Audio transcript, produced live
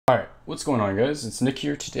What's going on, guys? It's Nick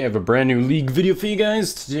here. Today I have a brand new League video for you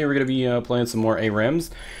guys. Today we're going to be playing some more Arams,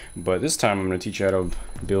 but this time I'm going to teach you how to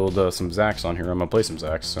build some Zacs on here. I'm going to play some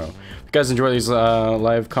Zacs, so if you guys enjoy these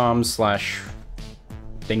live comms slash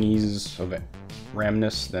thingies of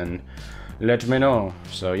Ramness, then let me know.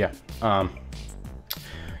 So yeah,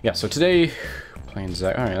 so today playing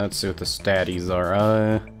Zac. Alright, let's see what the statties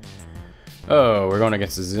are. Oh, we're going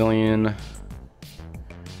against a zillion.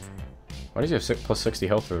 Why does he have plus 60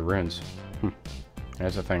 health for the runes?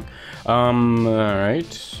 That's a thing. Alright.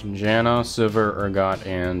 Janna, Sivir, Urgot,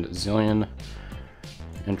 and Zillion.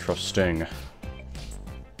 Interesting.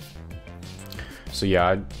 So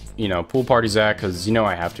yeah, you know, pool party Zac, because you know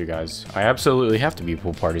I have to, guys. I absolutely have to be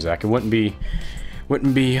pool party Zac. It wouldn't be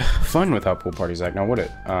fun without pool party Zac, now would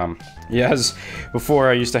it? Yeah, as before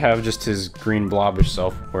I used to have just his green blobbish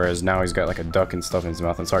self, whereas now he's got like a duck and stuff in his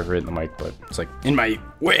mouth. And sorry for hitting the mic, but it's like in my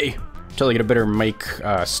way. Until I get a better mic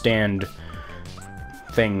stand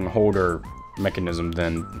thing holder mechanism,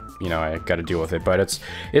 then you know I got to deal with it. But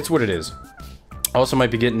it's what it is. I also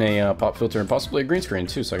might be getting a pop filter and possibly a green screen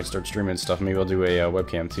too, so I can start streaming and stuff. Maybe I'll do a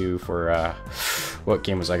webcam too for what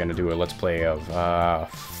game was I gonna do? A let's play of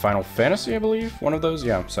Final Fantasy, I believe. One of those,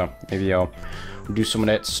 yeah. So maybe I'll do some of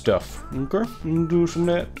that stuff. Okay, do some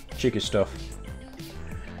of that cheeky stuff.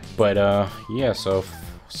 But yeah. So if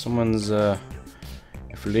someone's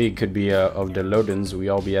if League could be of the loadings, we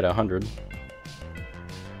all be at 100.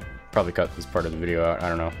 Probably cut this part of the video out. I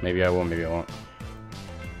don't know. Maybe I will, maybe I won't.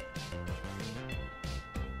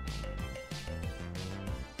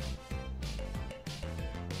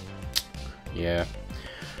 Yeah.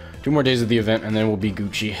 2 more days of the event and then we'll be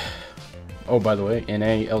Gucci. Oh, by the way,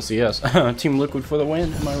 NA LCS. Team Liquid for the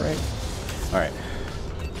win, am I right? Alright.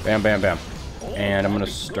 Bam, bam, bam. And I'm gonna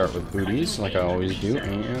start with booties, like I always do,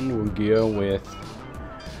 and we'll go with...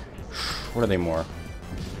 What are they more?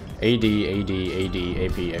 AD,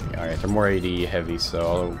 AP. Alright, they're more AD heavy, so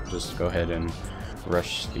I'll just go ahead and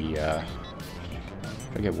rush the, Can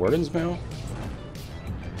I get Warden's Mail?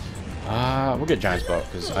 We'll get Giant's Boat,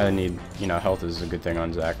 because I need, you know, health is a good thing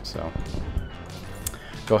on Zac, so.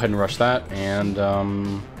 Go ahead and rush that, and,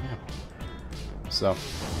 yeah. So,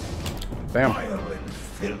 bam.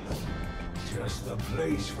 Just the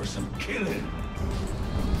place for some killing.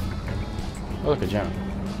 Oh, look at Janna.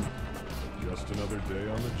 Just another day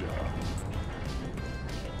on the job.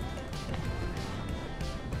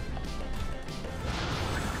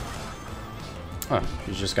 Huh,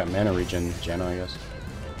 he's just got mana regen, Janna, I guess.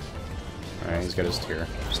 Alright, he's got his tier.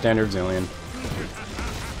 Standard Zillion.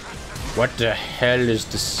 What the hell is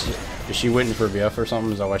this? Is she waiting for a BF or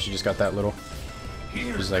something? Is that why she just got that little?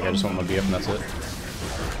 She's like, I just want my BF and that's it.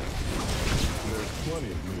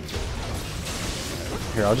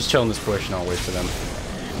 Here, I'll just chill in this push and I'll wait for them.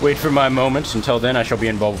 Wait for my moment. Until then, I shall be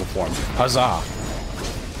in bubble form. Huzzah!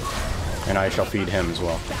 And I shall feed him as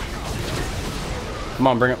well. Come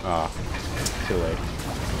on, bring him. Ah, too late.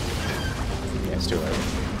 Yeah, it's too late.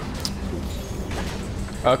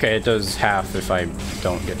 Okay, it does half if I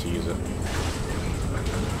don't get to use it.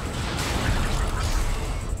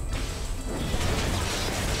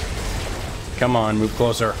 Come on, move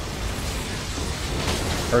closer.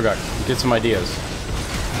 Urgot, get some ideas.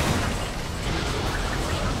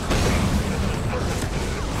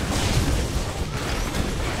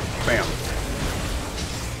 Bam.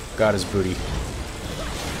 Got his booty.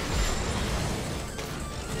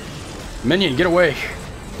 Minion, get away!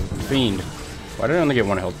 Fiend. Why did I only get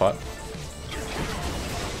 1 health pot?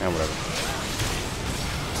 Yeah, whatever.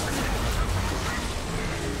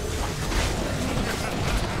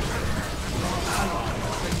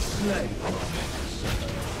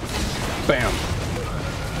 Bam!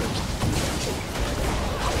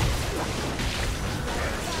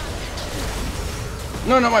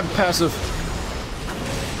 No, not my passive.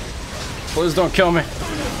 Please don't kill me.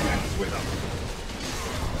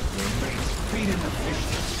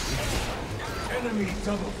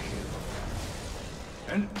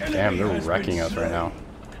 Damn, they're wrecking us right now.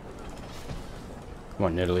 Come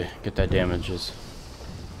on, Italy, get that damages.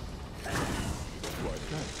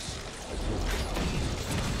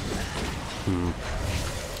 Do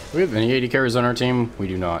we have any 80 carries on our team? We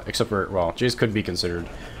do not, except for, well, Jace could be considered,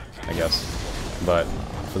 I guess. But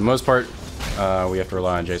for the most part, we have to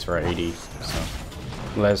rely on Jace for our 80. So,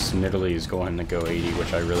 unless Nidalee is going to go 80,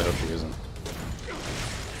 which I really hope she isn't.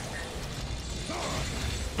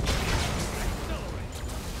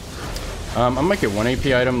 I might get 1 AP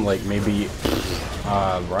item, like maybe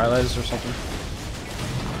Rylez or something.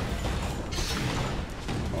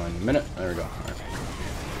 1 minute. There we go. All right.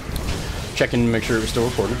 Check in, make sure it was still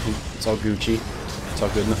recording. It's all Gucci. It's all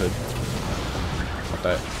good in the hood. Let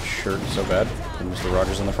that shirt so bad. And Mr.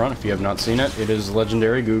 Rogers on the front. If you have not seen it, it is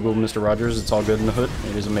legendary. Google Mr. Rogers. It's all good in the hood.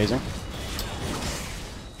 It is amazing.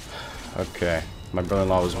 Okay. My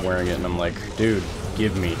brother-in-law was wearing it, and I'm like, dude,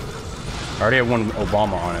 give me. I already have one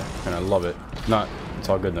Obama on it, and I love it. Not, it's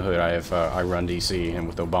all good in the hood. I run DC, and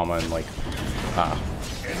with Obama and like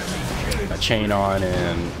a chain on,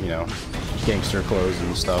 and you know, gangster clothes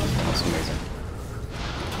and stuff. That's amazing.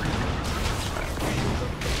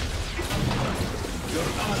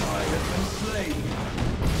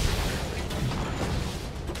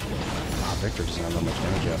 Victor doesn't have that much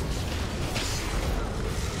damage yet.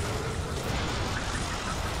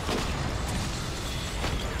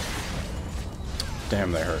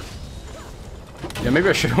 Damn, they hurt. Yeah, maybe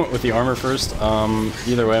I should have went with the armor first.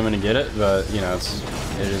 Either way, I'm gonna get it, but you know,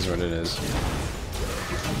 it is what it is.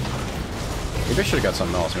 Maybe I should have got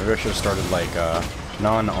something else. Maybe I should have started like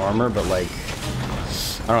non-armor, but like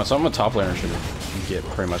I don't know, something with top laner should get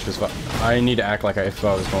pretty much. Because I need to act like if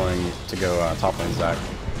I was going to go top lane Zac.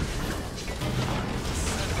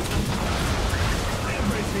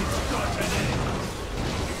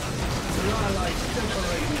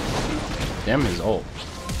 Damn his ult.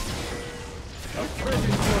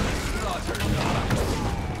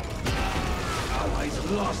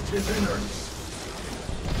 Allies lost his innards.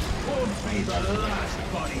 Won't be the last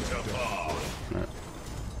body to fall. Right.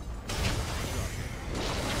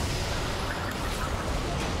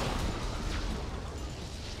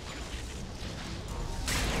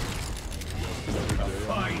 A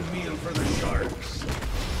fine meal for the sharks.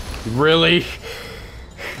 Really?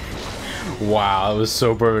 Wow, it was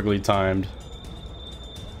so perfectly timed.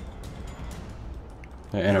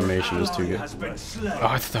 The animation was too good. Oh,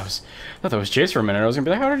 I thought that was Jace for a minute. I was gonna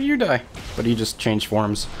be like, how did you die? But he just changed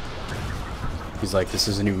forms. He's like, this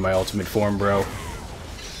isn't even my ultimate form, bro.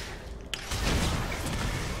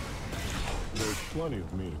 There's plenty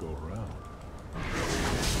of me to go around.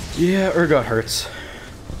 Yeah, Urgot hurts.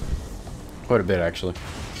 Quite a bit, actually.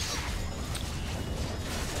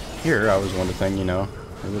 Here, I was one to think, you know,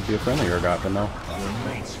 it would be a friendly Urgot, but no.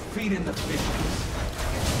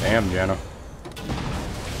 Damn, Janna.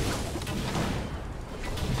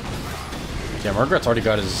 Yeah, Urgot's already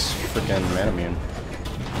got his freaking mana immune.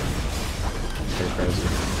 Pretty crazy.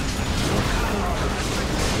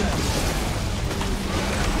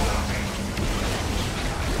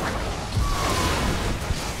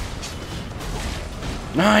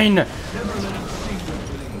 9! I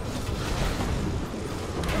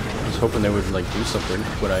was hoping they would like do something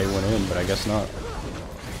when I went in, but I guess not.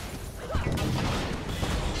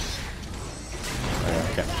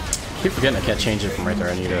 Okay. I keep forgetting I can't change it from right there.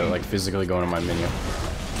 I need to like physically go into my menu.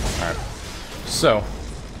 Alright. So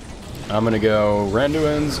I'm gonna go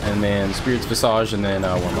Randuin's and then Spirit's Visage and then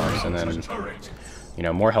Warmarks and then you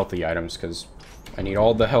know, more healthy items because I need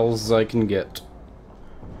all the healths I can get.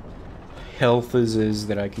 Health is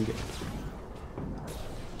that I can get.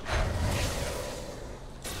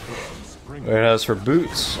 As for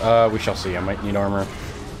boots, we shall see. I might need armor.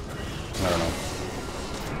 I don't know.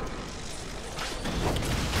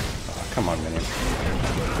 Oh, come on, minion.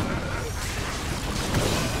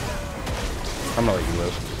 I'm gonna let you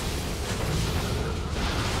live.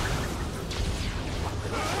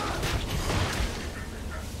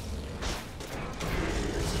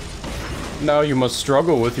 Now you must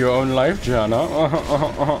struggle with your own life, Janna.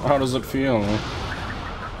 How does it feel?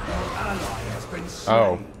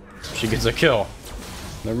 Oh, she gets a kill.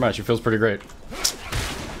 Never mind, she feels pretty great.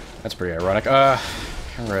 That's pretty ironic. I'm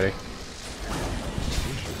ready.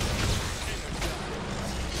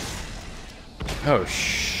 Oh,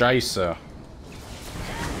 scheisse.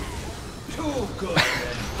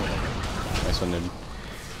 Nice one, dude.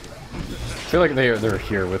 I feel like they're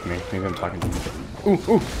here with me. Maybe I'm talking to them. Ooh,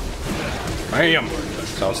 ooh. Bam!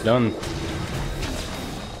 That's how it's done.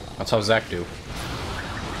 That's how Zac do.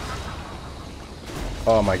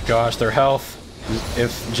 Oh my gosh, their health.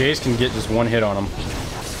 If Jace can get just one hit on him.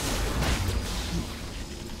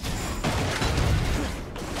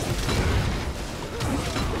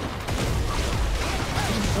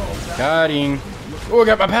 Got him. Oh, I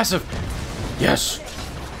got my passive. Yes.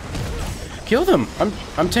 Kill them.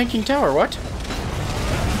 I'm tanking tower. What?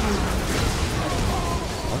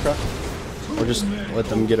 Okay. Or just let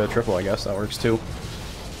them get a triple, I guess. That works too.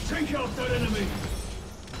 Take out that enemy.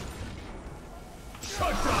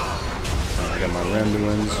 I got my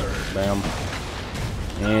Randuins. Bam.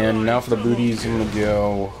 And now for the booties, I'm gonna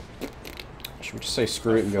go. Should we just say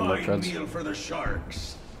screw it and go more treads?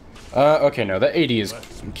 Okay, no, that AD is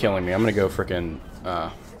killing me. I'm gonna go frickin'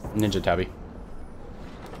 Ninja Tabby.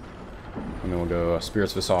 And then we'll go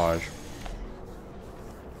Spirit's Visage.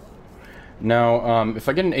 Now, if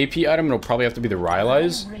I get an AP item, it'll probably have to be the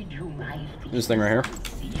Rylai's. This thing right here.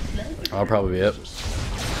 That'll probably be it.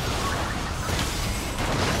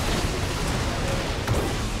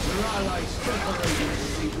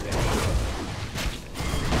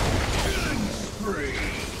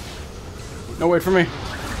 No, wait for me.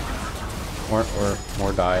 Or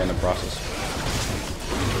more die in the process.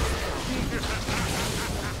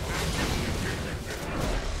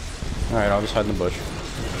 Alright, I'll just hide in the bush.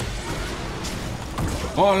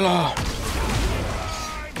 Hola!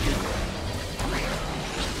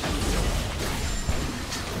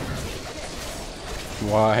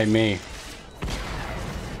 Why me?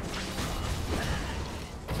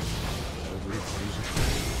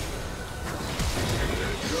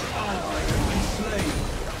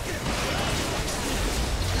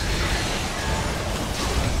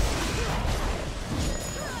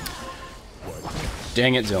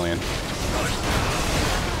 Dang it, Zillion.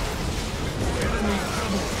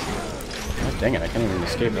 God dang it, I can't even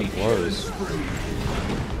escape that blows.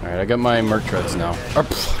 Alright, I got my Merc Treads now. What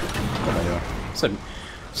am I doing?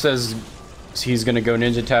 Says he's gonna go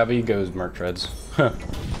Ninja Tabby, goes Merc Treads. Huh.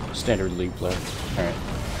 Standard League play. Alright.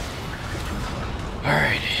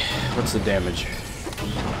 Alright. What's the damage?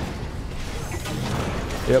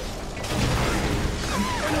 Yep.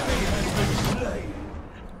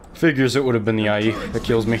 Figures it would have been the IE that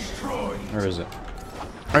kills me. Or is it?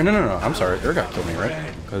 Oh, no. I'm sorry. Urgot killed me,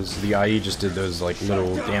 right? Because the IE just did those, like,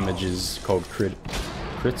 little damages called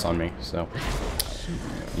crits on me, so.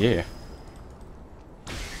 Yeah.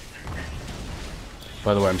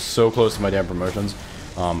 By the way, I'm so close to my damn promotions.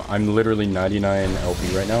 I'm literally 99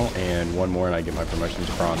 LP right now, and one more and I get my promotion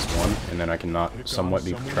to Bronze 1, and then I can not somewhat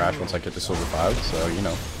be trash once I get to Silver 5, so, you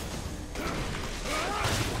know.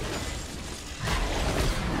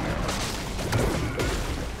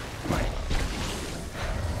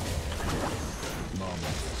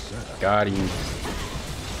 Got him.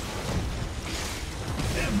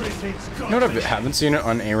 You know what, I haven't seen it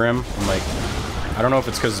on Aram. I'm like, I don't know if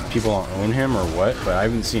it's because people don't own him or what, but I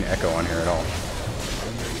haven't seen Echo on here at all.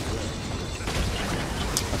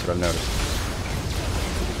 That's what I've noticed.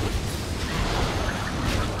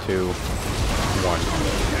 2,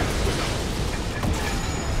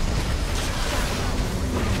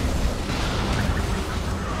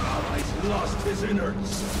 1. Lost his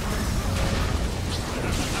innards.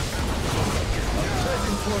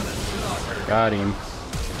 Got him.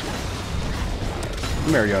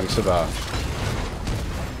 Marion Sava.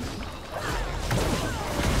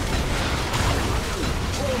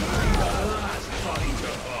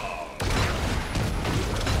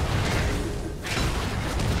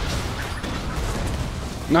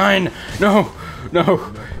 Nine! No!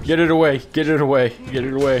 No! Get it away! Get it away! Get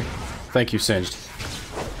it away! Thank you, Singed.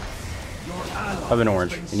 Have an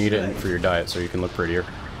orange. You need it for your diet so you can look prettier.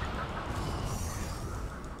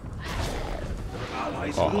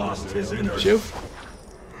 Oh. Shoot.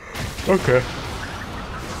 Okay.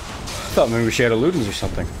 Thought maybe she had a Ludens or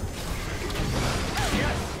something.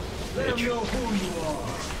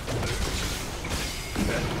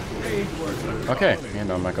 Okay, yeah,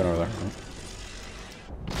 no, I'm not going over there.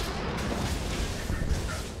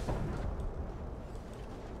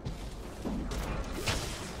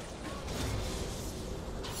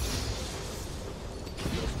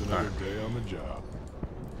 Just another day on the job.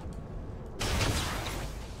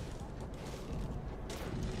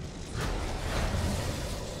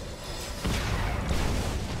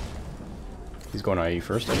 He's going IE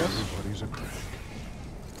first, I guess.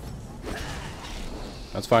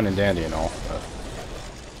 That's fine and dandy and all, but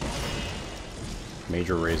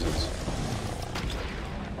major raisins.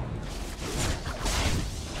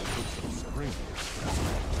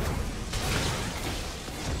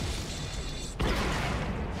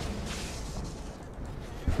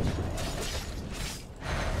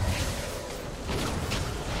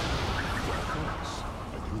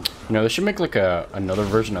 You know, they should make like another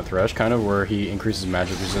version of Thresh, kind of, where he increases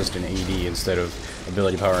magic resist and AD instead of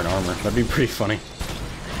ability power and armor. That'd be pretty funny.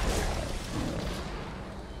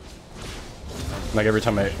 Like every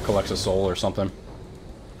time it collects a soul or something.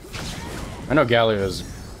 I know Galio's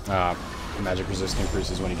magic resist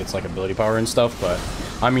increases when he gets like ability power and stuff, but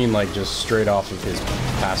I mean like just straight off of his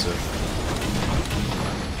passive.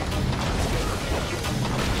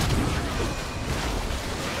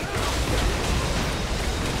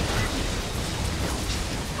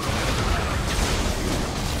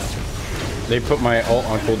 They put my ult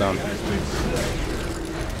on cooldown.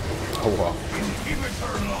 Oh wow.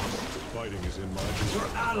 Fighting is in my Your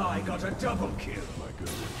ally got a double kill. my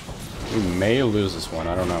goodness. We may lose this one,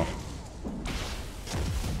 I don't know.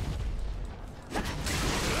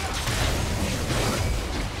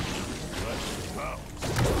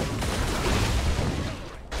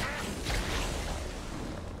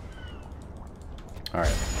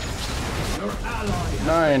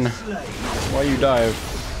 mine. Why you dive?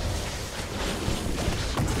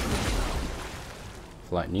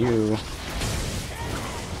 Flatten you.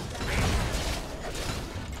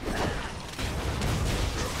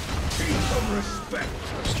 Some respect.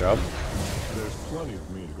 Nice job. There's plenty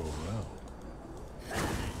of me to go around.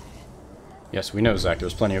 Yes, we know, Zach.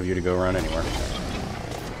 There's plenty of you to go around anywhere.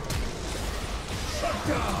 Shut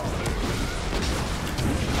down.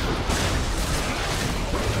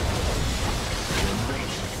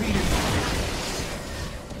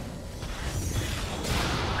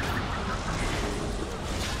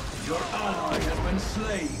 Your ally has been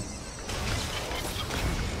slain.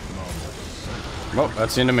 Well,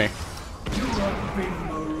 that's the end of me. You have been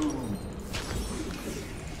marooned.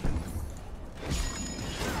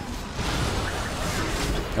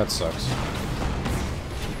 That sucks.